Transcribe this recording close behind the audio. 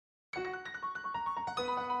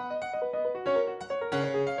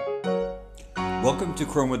Welcome to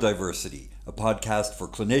Chromodiversity, a podcast for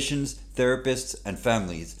clinicians, therapists, and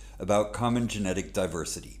families about common genetic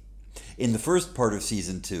diversity. In the first part of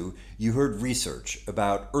Season 2, you heard research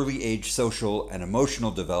about early age social and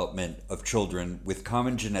emotional development of children with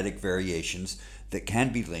common genetic variations that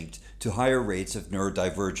can be linked to higher rates of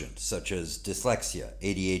neurodivergence, such as dyslexia,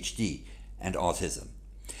 ADHD, and autism.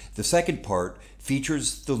 The second part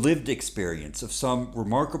features the lived experience of some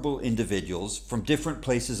remarkable individuals from different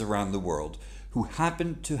places around the world who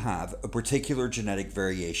happen to have a particular genetic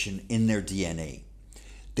variation in their DNA.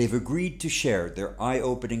 They've agreed to share their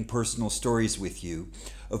eye-opening personal stories with you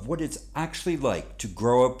of what it's actually like to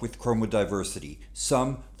grow up with chromodiversity,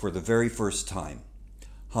 some for the very first time.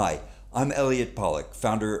 Hi, I'm Elliot Pollack,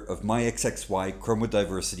 founder of MyXXY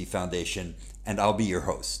Chromodiversity Foundation, and I'll be your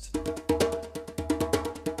host.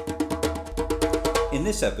 In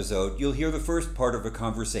this episode, you'll hear the first part of a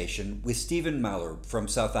conversation with Stephen Malherbe from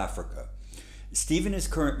South Africa. Stephen is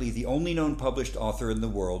currently the only known published author in the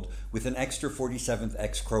world with an extra 47th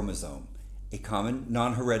X chromosome, a common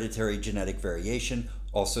non-hereditary genetic variation,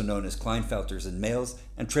 also known as Klinefelters in males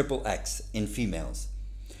and triple X in females.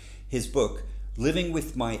 His book, Living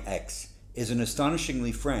with My X, is an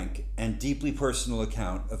astonishingly frank and deeply personal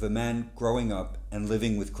account of a man growing up and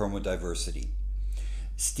living with chromodiversity.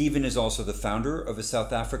 Stephen is also the founder of a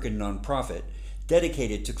South African nonprofit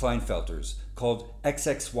dedicated to Klinefelters called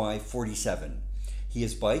XXY47. He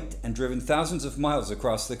has biked and driven thousands of miles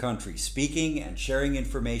across the country, speaking and sharing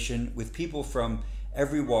information with people from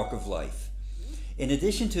every walk of life. In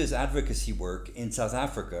addition to his advocacy work in South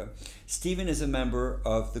Africa, Stephen is a member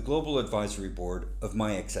of the Global Advisory Board of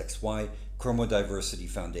MyXXY Chromodiversity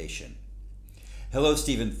Foundation. Hello,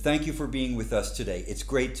 Stephen. Thank you for being with us today. It's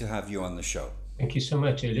great to have you on the show. Thank you so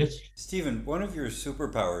much, Elliot. Stephen, one of your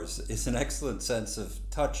superpowers is an excellent sense of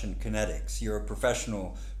touch and kinetics. You're a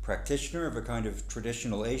professional practitioner of a kind of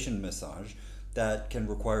traditional Asian massage that can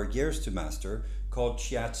require years to master called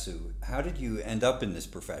shiatsu. How did you end up in this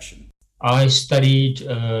profession? I studied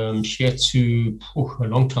shiatsu a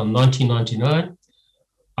long time, 1999.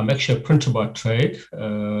 I'm actually a printer by trade.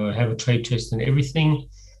 I have a trade test and everything.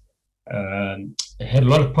 I had a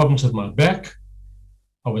lot of problems with my back.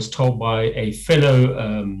 I was told by a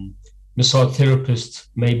fellow massage therapist,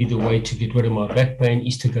 maybe the way to get rid of my back pain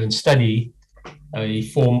is to go and study a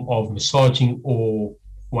form of massaging or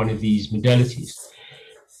one of these modalities.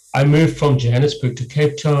 I moved from Johannesburg to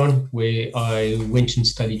Cape Town, where I went and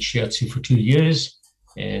studied shiatsu for 2 years.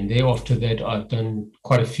 And thereafter that, I've done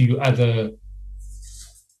quite a few other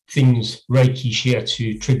things, Reiki,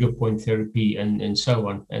 shiatsu, trigger point therapy, and so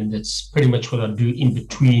on. And that's pretty much what I do in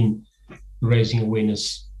between raising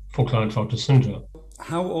awareness for Klinefelter syndrome.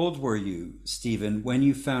 How old were you, Stephen, when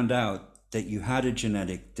you found out that you had a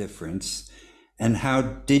genetic difference, and how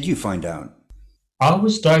did you find out? I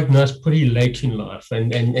was diagnosed pretty late in life,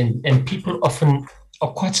 and people often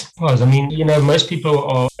are quite surprised. I mean, most people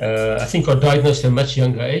are, I think, are diagnosed at a much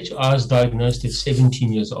younger age. I was diagnosed at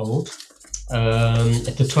 17 years old.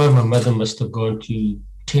 At the time, my mother must have gone to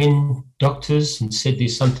 10 doctors and said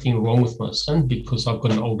there's something wrong with my son because I've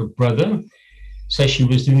got an older brother. So she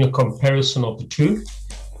was doing a comparison of the two.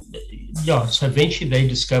 So eventually they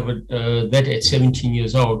discovered that at 17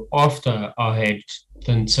 years old, after I had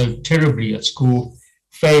done so terribly at school,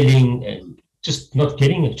 failing and just not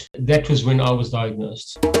getting it. That was when I was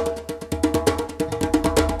diagnosed. I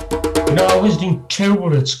was doing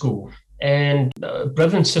terrible at school, and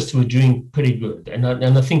brother and sister were doing pretty good. And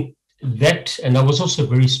I think that, and I was also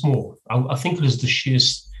very small. I think it was the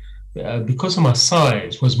sheerest, because of my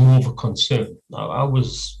size, was more of a concern. I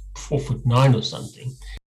was 4'9" or something.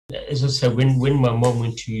 As I said, when my mom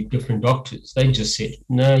went to different doctors, they just said,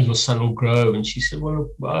 "No, your son will grow." And she said, "Well,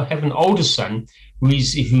 I have an older son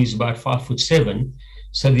who's about 5'7",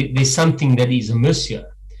 so there's something that is amiss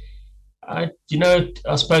here." I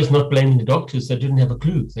suppose not blaming the doctors. They didn't have a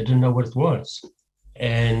clue. They didn't know what it was.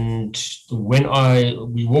 And when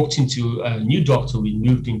we walked into a new doctor, we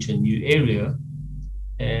moved into a new area.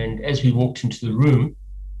 And as we walked into the room,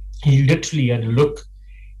 he literally had a look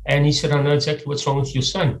and he said, "I know exactly what's wrong with your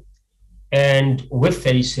son." And with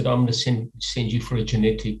that, he said, "I'm going to send you for a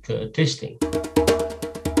genetic testing."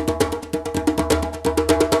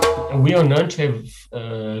 And we are known to have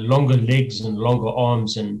longer legs and longer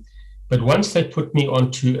arms. But once they put me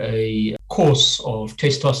onto a course of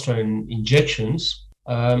testosterone injections,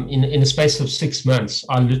 in a space of 6 months,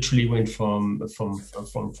 I literally went from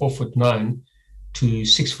 4'9" to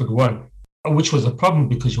 6'1", which was a problem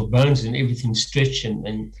because your bones and everything stretched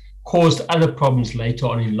and caused other problems later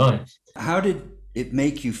on in life. How did it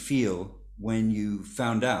make you feel when you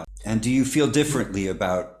found out? And do you feel differently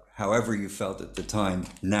about however you felt at the time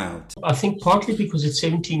now? I think partly because at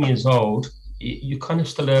 17 years old, you kind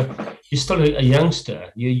of you're still a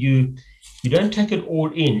youngster. You don't take it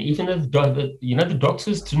all in, even though the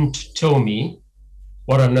doctors didn't tell me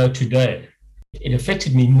what I know today. It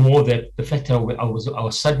affected me more that the fact that I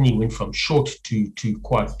suddenly went from short to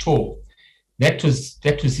quite tall. That was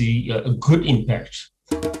a good impact.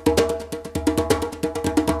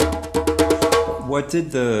 What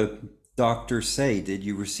did the doctor say? Did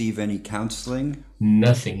you receive any counseling?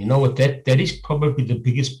 Nothing. You know what? That is probably the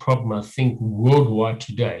biggest problem, I think, worldwide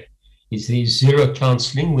today, is there's zero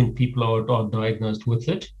counseling when people are diagnosed with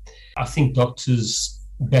it. I think doctors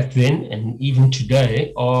back then and even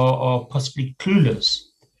today are possibly clueless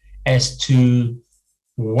as to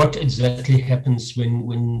what exactly happens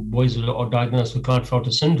when boys are diagnosed with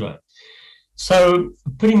Klinefelter syndrome. So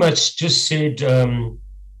pretty much just said, I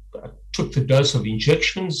took the dose of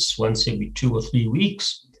injections once every 2 or 3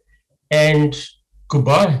 weeks, and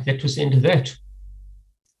goodbye. That was the end of that,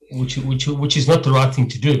 which is not the right thing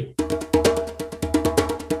to do.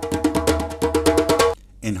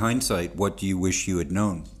 In hindsight, what do you wish you had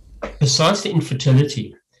known? Besides the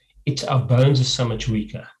infertility, our bones are so much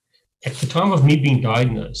weaker. At the time of me being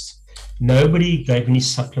diagnosed, nobody gave any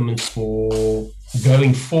supplements for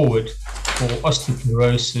going forward for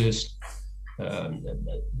osteoporosis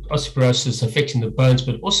affecting the bones,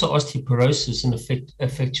 but also osteoporosis and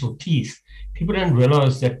affect your teeth. People don't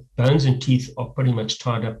realize that bones and teeth are pretty much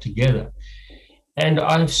tied up together. And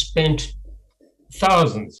I've spent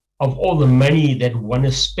thousands of all the money that one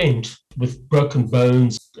has spent with broken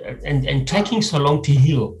bones and taking so long to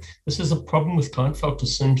heal. This is a problem with Klinefelter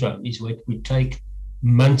syndrome, is what we take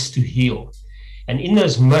months to heal. And in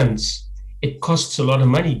those months, it costs a lot of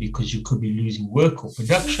money because you could be losing work or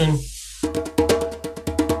production.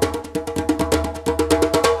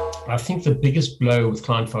 I think the biggest blow with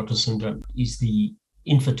Klinefelter syndrome is the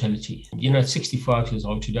infertility. At 65 years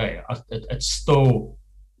old today, it still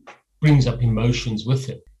brings up emotions with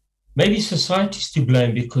it. Maybe society's to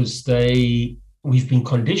blame because we've been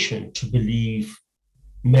conditioned to believe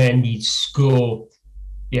man needs school,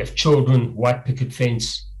 you have children, white picket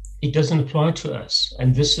fence. It doesn't apply to us.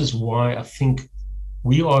 And this is why I think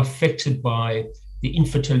we are affected by the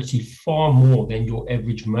infertility far more than your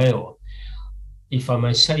average male. If I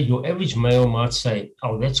may say, your average male might say,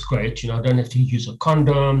 oh, that's great. I don't have to use a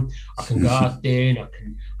condom. I can go out there and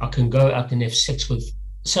I can go out and have sex with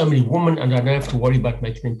so many women and I don't have to worry about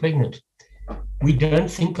making them pregnant. We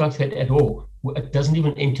don't think like that at all. It doesn't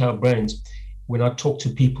even enter our brains. When I talk to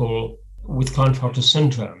people with Klinefelter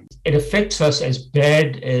syndrome, it affects us as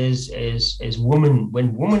bad as women.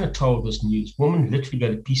 When women are told this news, women literally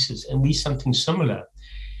go to pieces, and we something similar.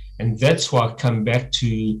 And that's why I come back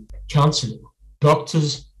to counseling.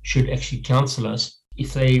 Doctors should actually counsel us.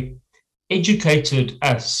 If they educated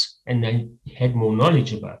us and they had more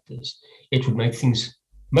knowledge about this, it would make things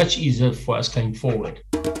much easier for us going forward.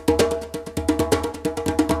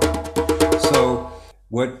 So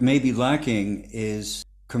what may be lacking is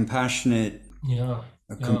a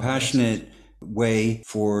compassionate way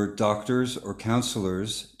for doctors or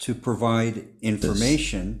counselors to provide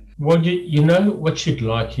information. Well, you know what you'd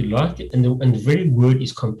like it, and the very word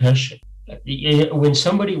is compassion. When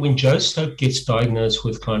Joe Stoke gets diagnosed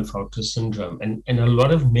with Klinefelter syndrome, and a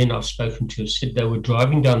lot of men I've spoken to have said they were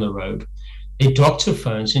driving down the road, their doctor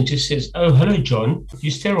phones and just says, oh, hello, John,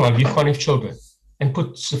 you're sterile, you can't have children, and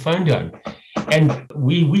puts the phone down. And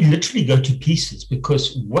we literally go to pieces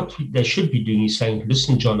because what they should be doing is saying,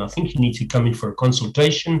 listen, John, I think you need to come in for a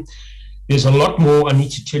consultation. There's a lot more I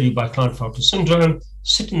need to tell you about Klinefelter syndrome.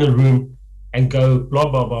 Sit in a room and go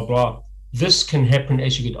blah, blah, blah, blah. This can happen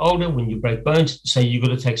as you get older when you break bones, say you've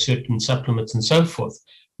got to take certain supplements and so forth.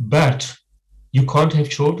 But you can't have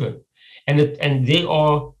children. And there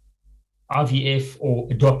are IVF or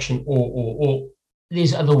adoption or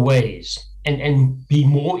there's other ways. And be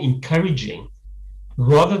more encouraging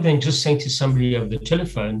rather than just saying to somebody over the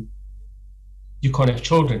telephone, you can't have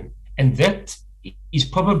children. And that is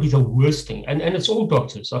probably the worst thing. And it's all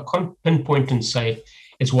doctors. I can't pinpoint and say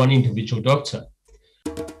it's one individual doctor.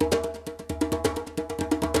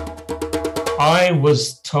 I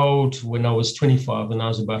was told when I was 25 and I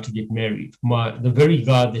was about to get married, the very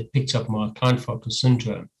guy that picked up my Klinefelter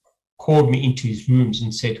syndrome called me into his rooms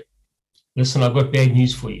and said, listen, I've got bad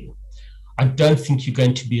news for you. I don't think you're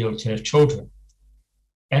going to be able to have children.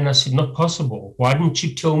 And I said, not possible. Why didn't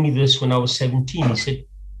you tell me this when I was 17? He said,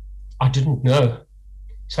 I didn't know.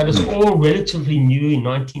 So it was all relatively new in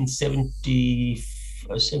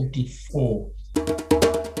 1974.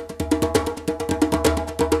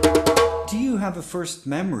 Do have a first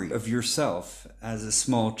memory of yourself as a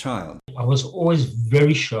small child? I was always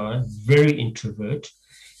very shy, very introvert.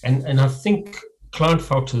 And I think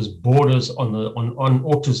Klinefelter's borders on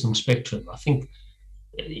autism spectrum. I think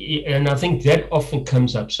that often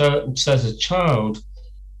comes up. So as a child,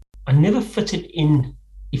 I never fitted in,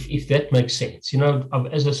 if that makes sense.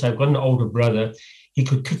 As I say, I've got an older brother. He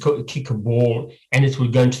could kick a ball and it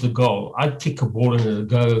would go into the goal. I'd kick a ball and it would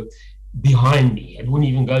go behind me. It wouldn't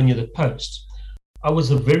even go near the post. I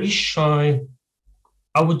was a very shy.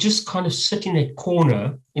 I would just kind of sit in a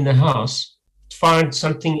corner in the house, find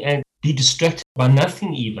something and be distracted by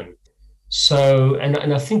nothing even. So,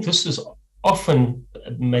 and I think this is often,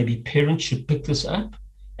 maybe parents should pick this up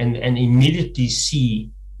and immediately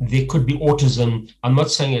see there could be autism. I'm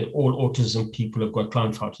not saying that all autism people have got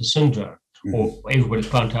Klinefelter syndrome, or everybody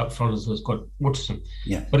Klinefelter has got autism.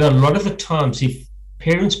 Yeah. But a lot of the times, if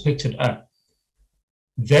parents picked it up,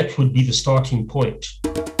 that would be the starting point.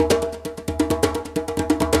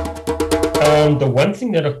 The one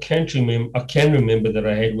thing that I can remember that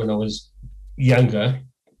I had when I was younger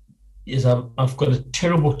is I've got a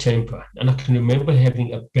terrible temper, and I can remember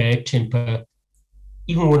having a bad temper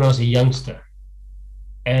even when I was a youngster.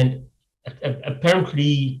 And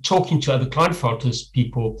apparently, talking to other Klinefelters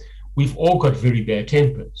people, we've all got very bad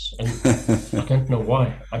tempers, and I don't know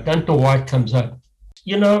why. I don't know why it comes up.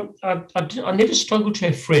 I never struggled to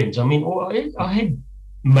have friends. I mean, I had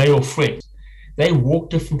male friends. They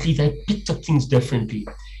walked differently. They picked up things differently.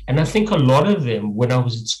 And I think a lot of them, when I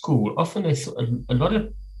was at school, often they thought, a lot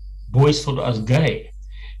of boys thought I was gay,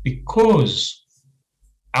 because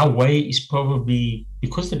our way is probably,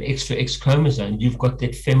 because of the extra X chromosome, you've got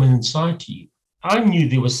that feminine side to you. I knew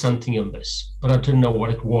there was something amiss, but I didn't know what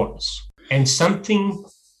it was. And something,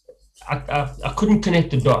 I couldn't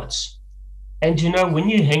connect the dots. And when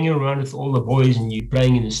you're hanging around with all the boys and you're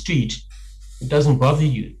playing in the street, it doesn't bother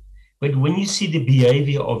you. But when you see the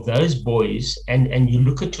behavior of those boys and you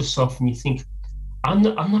look at yourself and you think, I'm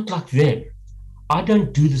not like them. I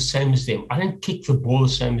don't do the same as them. I don't kick the ball the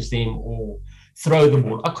same as them or throw the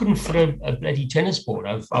ball. I couldn't throw a bloody tennis ball.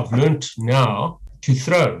 I've learned now to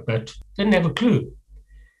throw, but didn't have a clue.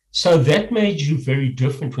 So that made you very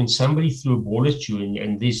different when somebody threw a ball at you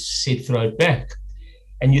and they said, throw it back.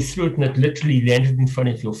 And you threw it and it literally landed in front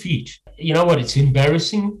of your feet. You know what? It's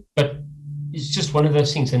embarrassing, but it's just one of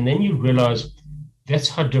those things. And then you realize that's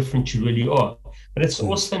how different you really are. But it's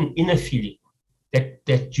also an inner feeling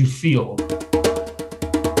that you feel.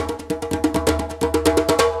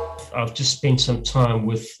 I've just spent some time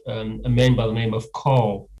with a man by the name of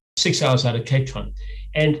Carl, 6 hours out of Cape Town.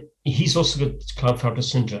 And he's also got Klinefelter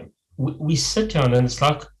syndrome. We sit down and it's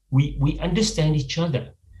like we understand each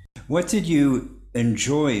other. What did you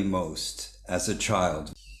enjoy most as a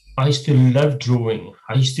child? I used to love drawing.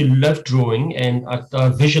 And I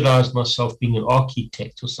visualized myself being an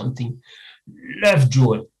architect or something. Loved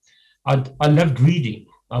drawing. I loved reading.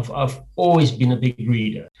 I've always been a big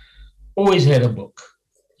reader. Always had a book.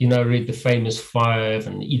 Read the famous Five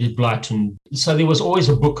and Edith Blyton. So there was always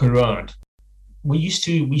a book around. We used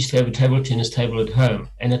to have a table tennis table at home,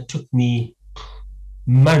 and it took me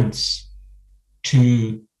months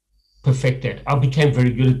to perfect that. I became very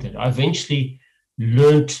good at that. I eventually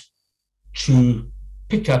learned to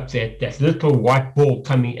pick up that little white ball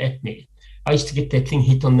coming at me. I used to get that thing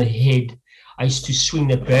hit on the head. I used to swing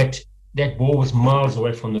the bat. That ball was miles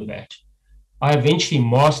away from the bat. I eventually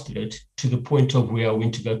mastered it to the point of where I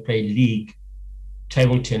went to go play league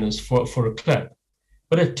table tennis for a club.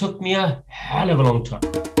 But it took me a hell of a long time.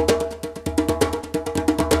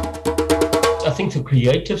 I think the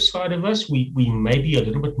creative side of us, we may be a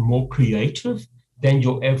little bit more creative than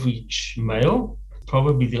your average male.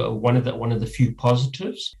 Probably one of the few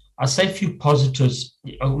positives. I say few positives.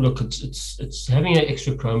 Look, it's having an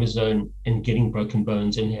extra chromosome and getting broken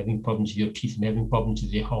bones and having problems with your teeth and having problems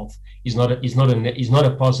with your health is not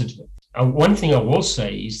a positive. One thing I will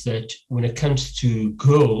say is that when it comes to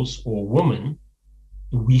girls or women,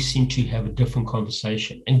 we seem to have a different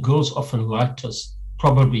conversation, and girls often like us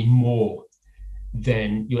probably more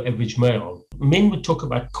than your average male. Men would talk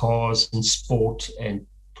about cars and sport and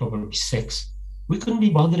probably sex. We couldn't be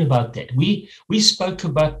bothered about that. We spoke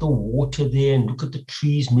about the water there and look at the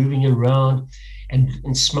trees moving around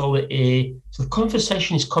and smell the air. So the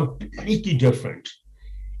conversation is completely different.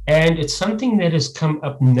 And it's something that has come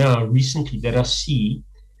up now recently that I see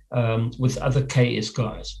with other KS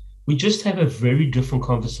guys. We just have a very different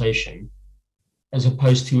conversation as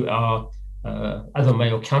opposed to our other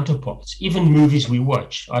male counterparts. Even movies we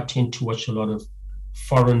watch. I tend to watch a lot of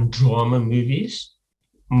foreign drama movies.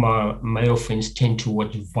 My male friends tend to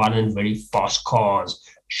watch violent, very fast cars,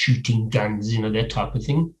 shooting guns, that type of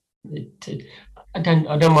thing. I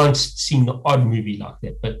don't mind seeing the odd movie like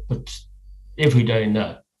that, but every day,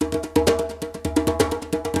 no.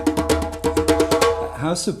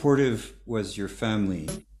 How supportive was your family?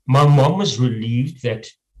 My mom was relieved that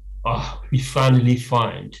we finally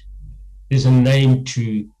find there's a name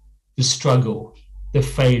to the struggle, the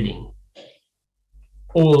failing,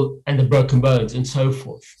 and the broken bones and so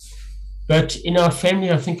forth. But in our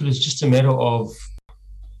family, I think it was just a matter of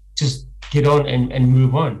just get on and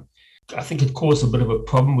move on. I think it caused a bit of a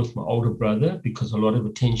problem with my older brother because a lot of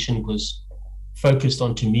attention was focused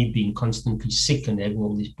onto me being constantly sick and having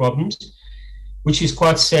all these problems, which is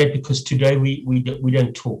quite sad because today we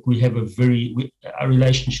don't talk. We have our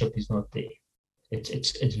relationship is not there.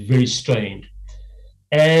 It's very strained.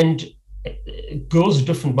 And girls are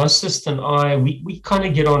different. My sister and I, we kind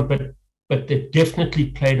of get on, but they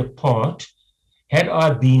definitely played a part. Had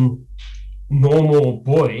I been normal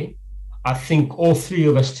boy, I think all three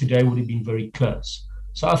of us today would have been very close.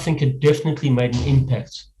 So I think it definitely made an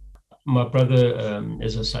impact. My brother,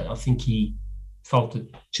 as I say, I think he felt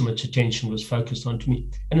that too much attention was focused onto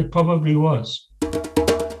me, and it probably was.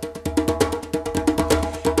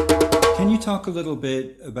 Can you talk a little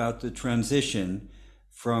bit about the transition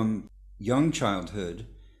from young childhood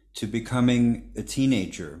to becoming a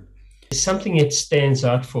teenager? Something that stands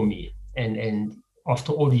out for me, and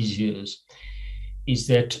after all these years, is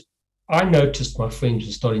that I noticed my friends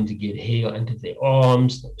were starting to get hair under their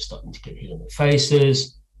arms, they were starting to get hair on their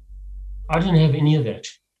faces. I didn't have any of that.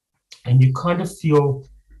 And you kind of feel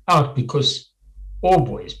out because all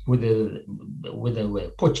boys, whether they were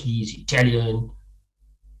Portuguese, Italian,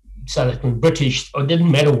 South African, British, or it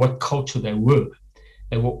didn't matter what culture they were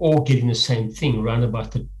all getting the same thing around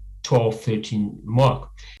about the 12, 13 mark.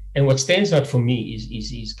 And what stands out for me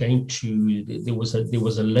is going to, there was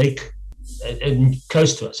a lake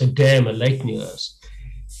close to us, a dam, a lake near us.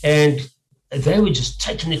 And they were just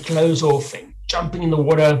taking their clothes off and jumping in the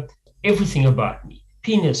water, everything about me,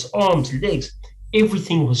 penis, arms, legs,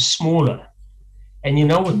 everything was smaller. And you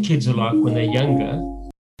know what kids are like when they're younger.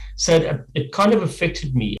 So it kind of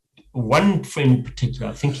affected me. One friend in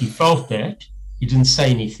particular, I think he felt that, he didn't say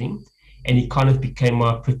anything, and he kind of became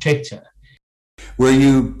my protector. Were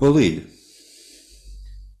you bullied?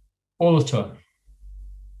 All the time.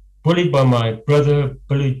 Bullied by my brother,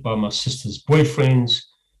 bullied by my sister's boyfriends.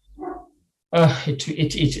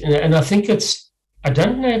 And I think I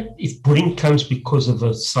don't know if bullying comes because of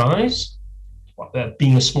the size,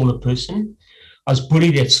 being a smaller person. I was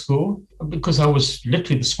bullied at school because I was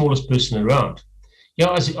literally the smallest person around. Yeah,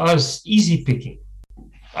 I was easy picking.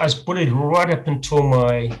 I was bullied right up until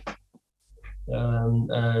I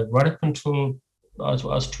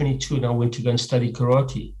was 22 and I went to go and study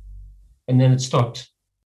karate. And then it stopped.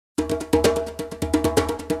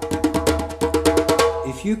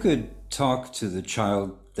 If you could talk to the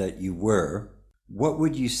child that you were, what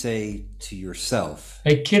would you say to yourself?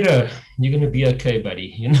 Hey, kiddo, you're going to be okay,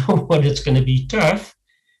 buddy. You know what? It's going to be tough.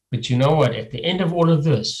 But you know what? At the end of all of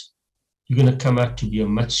this, you're going to come out to be a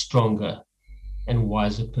much stronger and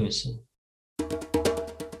wiser person.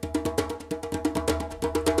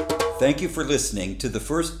 Thank you for listening to the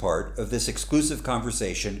first part of this exclusive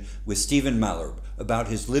conversation with Stephen Malherbe about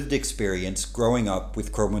his lived experience growing up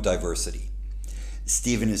with chromodiversity.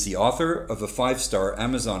 Stephen is the author of a 5-star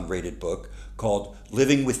Amazon-rated book called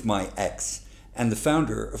Living with My Ex, and the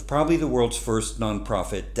founder of probably the world's first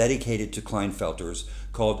nonprofit dedicated to Klinefelters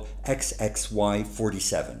called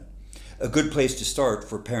XXY47. A good place to start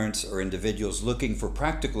for parents or individuals looking for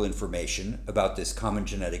practical information about this common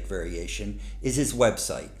genetic variation is his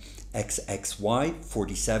website,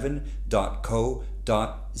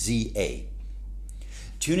 xxy47.co.za.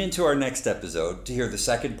 Tune into our next episode to hear the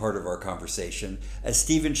second part of our conversation as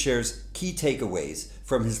Stephen shares key takeaways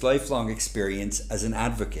from his lifelong experience as an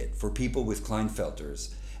advocate for people with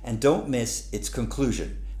Klinefelters. And don't miss its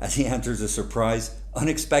conclusion as he answers a surprise,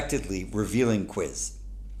 unexpectedly revealing quiz.